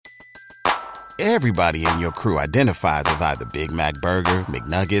Everybody in your crew identifies as either Big Mac Burger,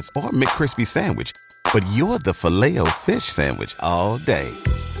 McNuggets, or McCrispy Sandwich. But you're the Filet-O-Fish Sandwich all day.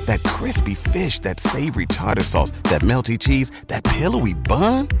 That crispy fish, that savory tartar sauce, that melty cheese, that pillowy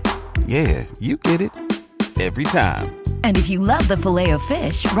bun. Yeah, you get it. Every time. And if you love the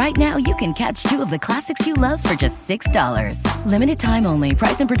Filet-O-Fish, right now you can catch two of the classics you love for just $6. Limited time only.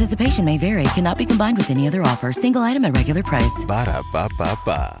 Price and participation may vary. Cannot be combined with any other offer. Single item at regular price.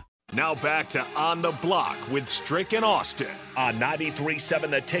 Ba-da-ba-ba-ba. Now back to On the Block with Strick and Austin on 93.7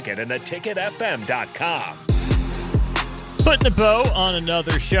 The Ticket and theticketfm.com. Putting a bow on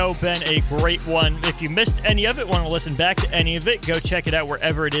another show. Been a great one. If you missed any of it, want to listen back to any of it, go check it out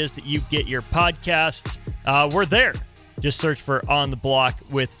wherever it is that you get your podcasts. We're there. Just search for On the Block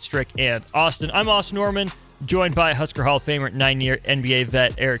with Strick and Austin. I'm Austin Norman, joined by Husker Hall of Famer, 9-year NBA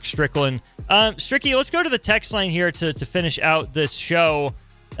vet Eric Strickland. Stricky, let's go to the text line here to finish out this show.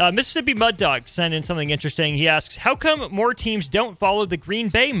 Mississippi Mud Dog sent in something interesting. He asks, how come more teams don't follow the Green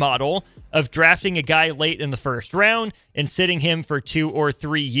Bay model of drafting a guy late in the first round and sitting him for 2 or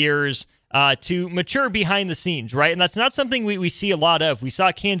 3 years to mature behind the scenes, right? And that's not something we see a lot of. We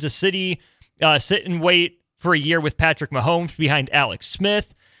saw Kansas City sit and wait for a year with Patrick Mahomes behind Alex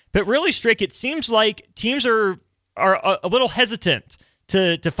Smith. But really, Strick, it seems like teams are a little hesitant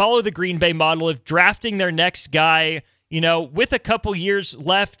to follow the Green Bay model of drafting their next guy, with a couple years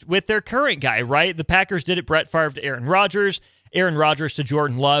left with their current guy, right? The Packers did it, Brett Favre to Aaron Rodgers to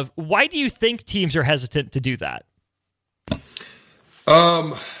Jordan Love. Why do you think teams are hesitant to do that?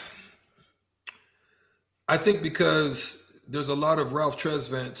 I think because there's a lot of Ralph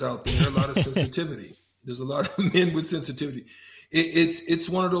Tresvants out there, a lot of sensitivity. There's a lot of men with sensitivity. It's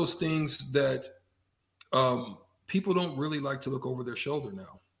one of those things that people don't really like to look over their shoulder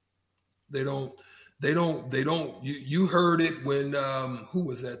now. They don't. You heard it when who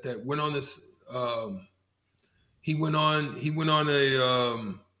was that went on this? He went on he was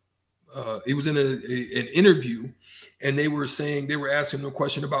in an interview, and they were asking him a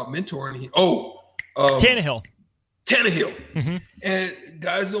question about mentoring. Tannehill. Mm-hmm. And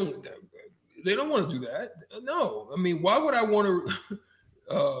guys don't want to do that. No, I mean, why would I want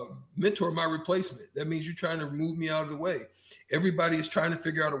to mentor my replacement? That means you're trying to move me out of the way. Everybody is trying to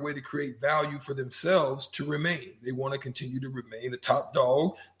figure out a way to create value for themselves to remain. They want to continue to remain a top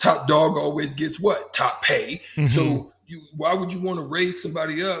dog. Top dog always gets what? Top pay. Mm-hmm. So why would you want to raise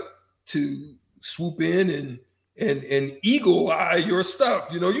somebody up to swoop in and eagle eye your stuff?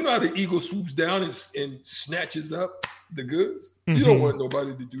 You know how the eagle swoops down and snatches up the goods? Mm-hmm. You don't want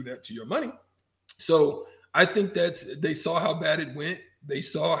nobody to do that to your money. So I think they saw how bad it went. They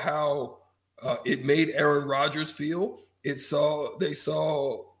saw how it made Aaron Rodgers feel. They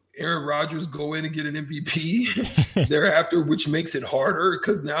saw Aaron Rodgers go in and get an MVP thereafter, which makes it harder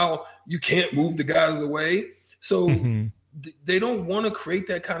because now you can't move the guy out of the way. So they don't want to create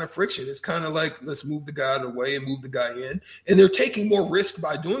that kind of friction. It's kind of like, let's move the guy out of the way and move the guy in. And they're taking more risk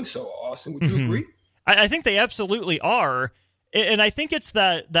by doing so, Austin. Would you agree? I think they absolutely are. And I think it's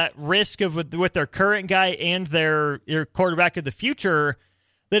that risk of with their current guy and their quarterback of the future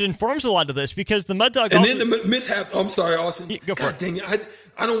that informs a lot of this, because the Mud Dog... And then the mishap... I'm sorry, Austin. Go for it. Dang it.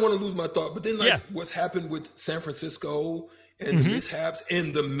 I don't want to lose my thought. But then, what's happened with San Francisco and the mishaps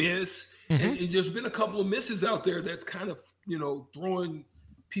and the miss. And there's been a couple of misses out there that's kind of, throwing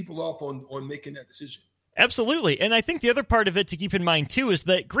people off on making that decision. Absolutely. And I think the other part of it to keep in mind, too, is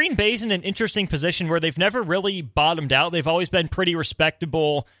that Green Bay's in an interesting position where they've never really bottomed out. They've always been pretty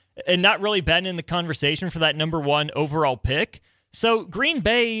respectable and not really been in the conversation for that number 1 overall pick. So Green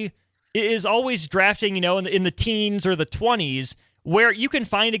Bay is always drafting, in the teens or the 20s, where you can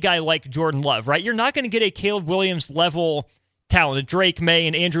find a guy like Jordan Love, right? You're not going to get a Caleb Williams level talent, a Drake May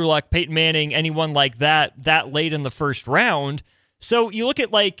and Andrew Luck, Peyton Manning, anyone like that late in the first round. So you look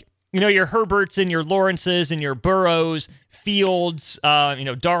at your Herberts and your Lawrences and your Burrows, Fields,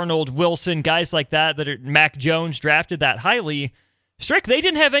 Darnold, Wilson, guys like that are Mac Jones drafted that highly. Strick, they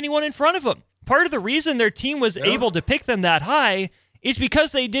didn't have anyone in front of them. Part of the reason their team was able to pick them that high is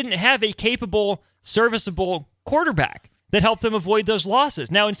because they didn't have a capable, serviceable quarterback that helped them avoid those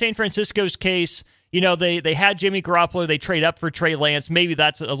losses. Now, in San Francisco's case, they had Jimmy Garoppolo. They trade up for Trey Lance. Maybe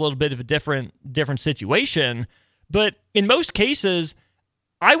that's a little bit of a different situation. But in most cases,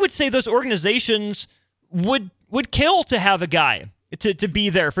 I would say those organizations would kill to have a guy to be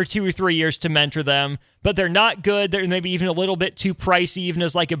there for 2 or 3 years to mentor them, but they're not good. They're maybe even a little bit too pricey, even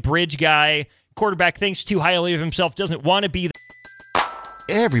as like a bridge guy. Quarterback thinks too highly of himself, doesn't want to be there.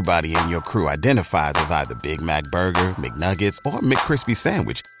 Everybody in your crew identifies as either Big Mac Burger, McNuggets, or McCrispy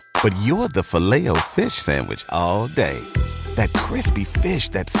Sandwich. But you're the Filet-O-Fish Sandwich all day. That crispy fish,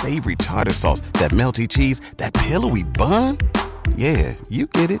 that savory tartar sauce, that melty cheese, that pillowy bun. Yeah, you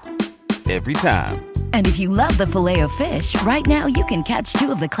get it. Every time. And if you love the Filet-O-Fish, right now you can catch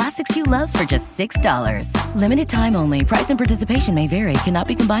two of the classics you love for just $6. Limited time only. Price and participation may vary. Cannot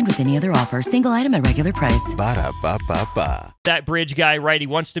be combined with any other offer. Single item at regular price. Ba-da-ba-ba-ba. That bridge guy, right? He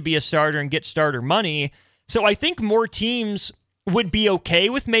wants to be a starter and get starter money. So I think more teams would be okay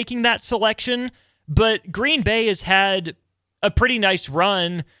with making that selection. But Green Bay has had a pretty nice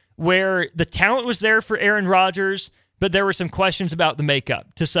run where the talent was there for Aaron Rodgers, but there were some questions about the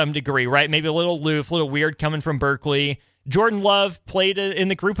makeup to some degree, right? Maybe a little aloof, a little weird coming from Berkeley. Jordan Love played in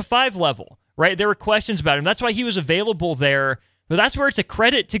the group of 5 level, right? There were questions about him. That's why he was available there. But that's where it's a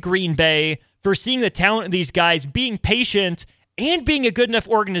credit to Green Bay for seeing the talent of these guys, being patient, and being a good enough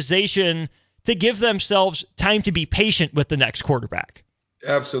organization to give themselves time to be patient with the next quarterback.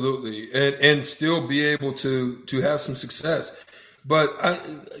 Absolutely. And still be able to have some success. But I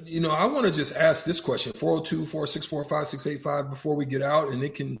want to just ask this question, 402-464-5685 before we get out, and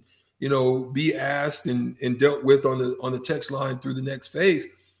it can, be asked and dealt with on the text line through the next phase.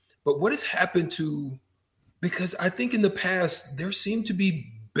 But what has happened to, because I think in the past there seemed to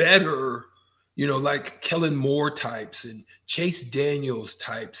be better, like Kellen Moore types and Chase Daniels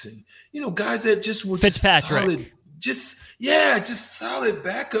types and, guys that just were Fitzpatrick. just solid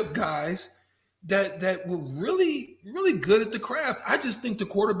backup guys that were really, really good at the craft. I just think the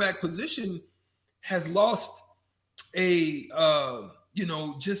quarterback position has lost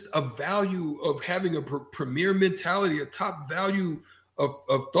just a value of having a premier mentality, a top value of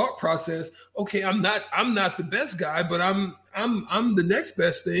thought process. Okay, I'm not the best guy, but I'm the next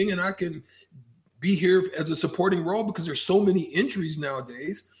best thing, and I can be here as a supporting role because there's so many injuries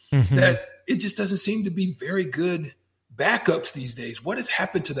nowadays that it just doesn't seem to be very good backups these days. What has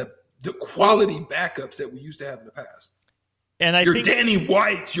happened to the quality backups that we used to have in the past? And I think Danny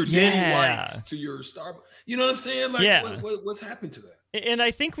Whites, Danny Whites to your star. You know what I'm saying? What's happened to that? And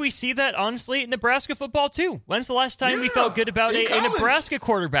I think we see that, honestly, in Nebraska football, too. When's the last time we felt good about a Nebraska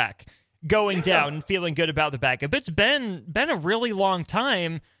quarterback going down and feeling good about the backup? It's been a really long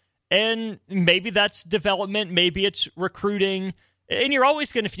time, and maybe that's development, maybe it's recruiting, and you're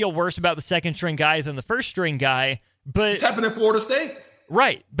always going to feel worse about the second-string guy than the first-string guy. But it's happened in Florida State.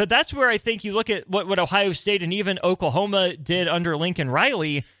 Right, but that's where I think you look at what Ohio State and even Oklahoma did under Lincoln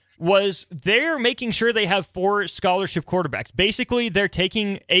Riley was they're making sure they have 4 scholarship quarterbacks. Basically, they're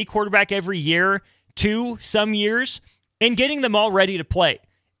taking a quarterback every year, 2 some years, and getting them all ready to play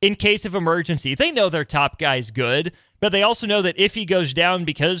in case of emergency. They know their top guy's good, but they also know that if he goes down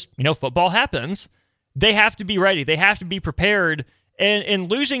because, football happens, they have to be ready. They have to be prepared.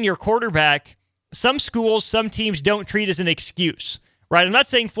 And losing your quarterback, some schools, some teams don't treat as an excuse. Right, I'm not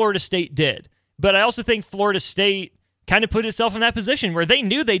saying Florida State did, but I also think Florida State kind of put itself in that position where they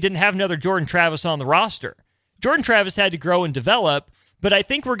knew they didn't have another Jordan Travis on the roster. Jordan Travis had to grow and develop, but I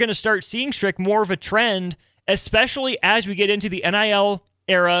think we're going to start seeing, Strick, more of a trend, especially as we get into the NIL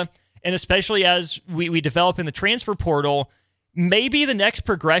era and especially as we develop in the transfer portal. Maybe the next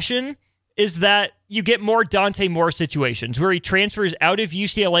progression is that you get more Dante Moore situations where he transfers out of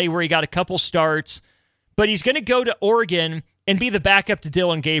UCLA where he got a couple starts, but he's going to go to Oregon and be the backup to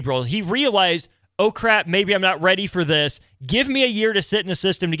Dylan Gabriel. He realized, oh crap, maybe I'm not ready for this. Give me a year to sit in a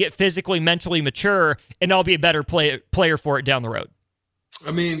system to get physically, mentally mature, and I'll be a better player for it down the road.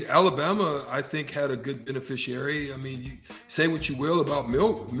 I mean, Alabama, I think, had a good beneficiary. I mean, you say what you will about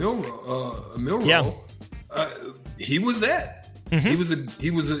Milroe. Yeah. He was that. Mm-hmm.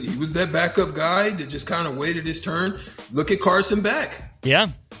 He was that backup guy that just kind of waited his turn. Look at Carson Beck. Yeah.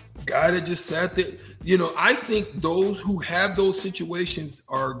 Guy that just sat there. I think those who have those situations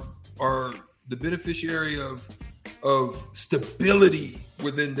are the beneficiary of stability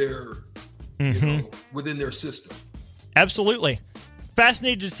within their within their system. Absolutely.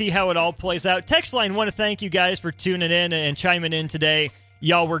 Fascinated to see how it all plays out. Text line, want to thank you guys for tuning in and chiming in today.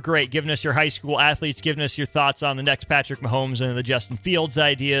 Y'all were great, giving us your high school athletes, giving us your thoughts on the next Patrick Mahomes and the Justin Fields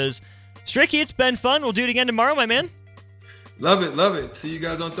ideas. Stricky, it's been fun. We'll do it again tomorrow, my man. Love it. See you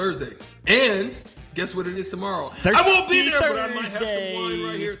guys on Thursday. And guess what it is tomorrow? Thirsty I won't be there, Thursday. but I might have some wine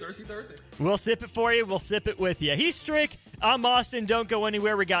right here. Thirsty Thursday. We'll sip it for you. We'll sip it with you. He's Strick. I'm Austin. Don't go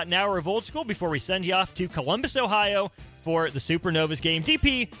anywhere. We got an hour of old school before we send you off to Columbus, Ohio for the Supernovas game.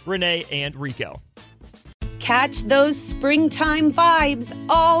 DP, Renee, and Rico. Catch those springtime vibes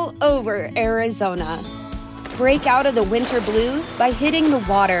all over Arizona. Break out of the winter blues by hitting the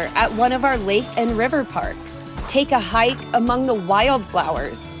water at one of our lake and river parks. Take a hike among the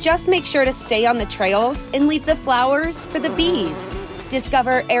wildflowers. Just make sure to stay on the trails and leave the flowers for the bees.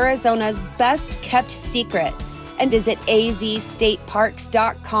 Discover Arizona's best kept secret and visit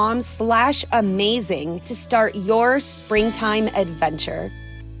azstateparks.com/amazing to start your springtime adventure.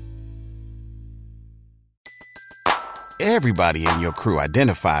 Everybody in your crew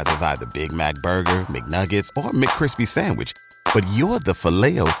identifies as either Big Mac Burger, McNuggets, or McCrispy Sandwich. But you're the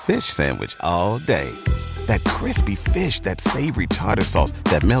Filet-O-Fish Sandwich all day. That crispy fish, that savory tartar sauce,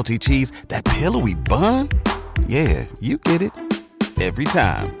 that melty cheese, that pillowy bun. Yeah, you get it. Every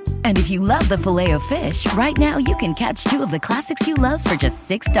time. And if you love the Filet-O-Fish, right now you can catch two of the classics you love for just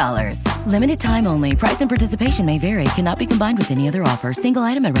 $6. Limited time only. Price and participation may vary. Cannot be combined with any other offer. Single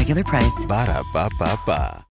item at regular price. Ba-da-ba-ba-ba.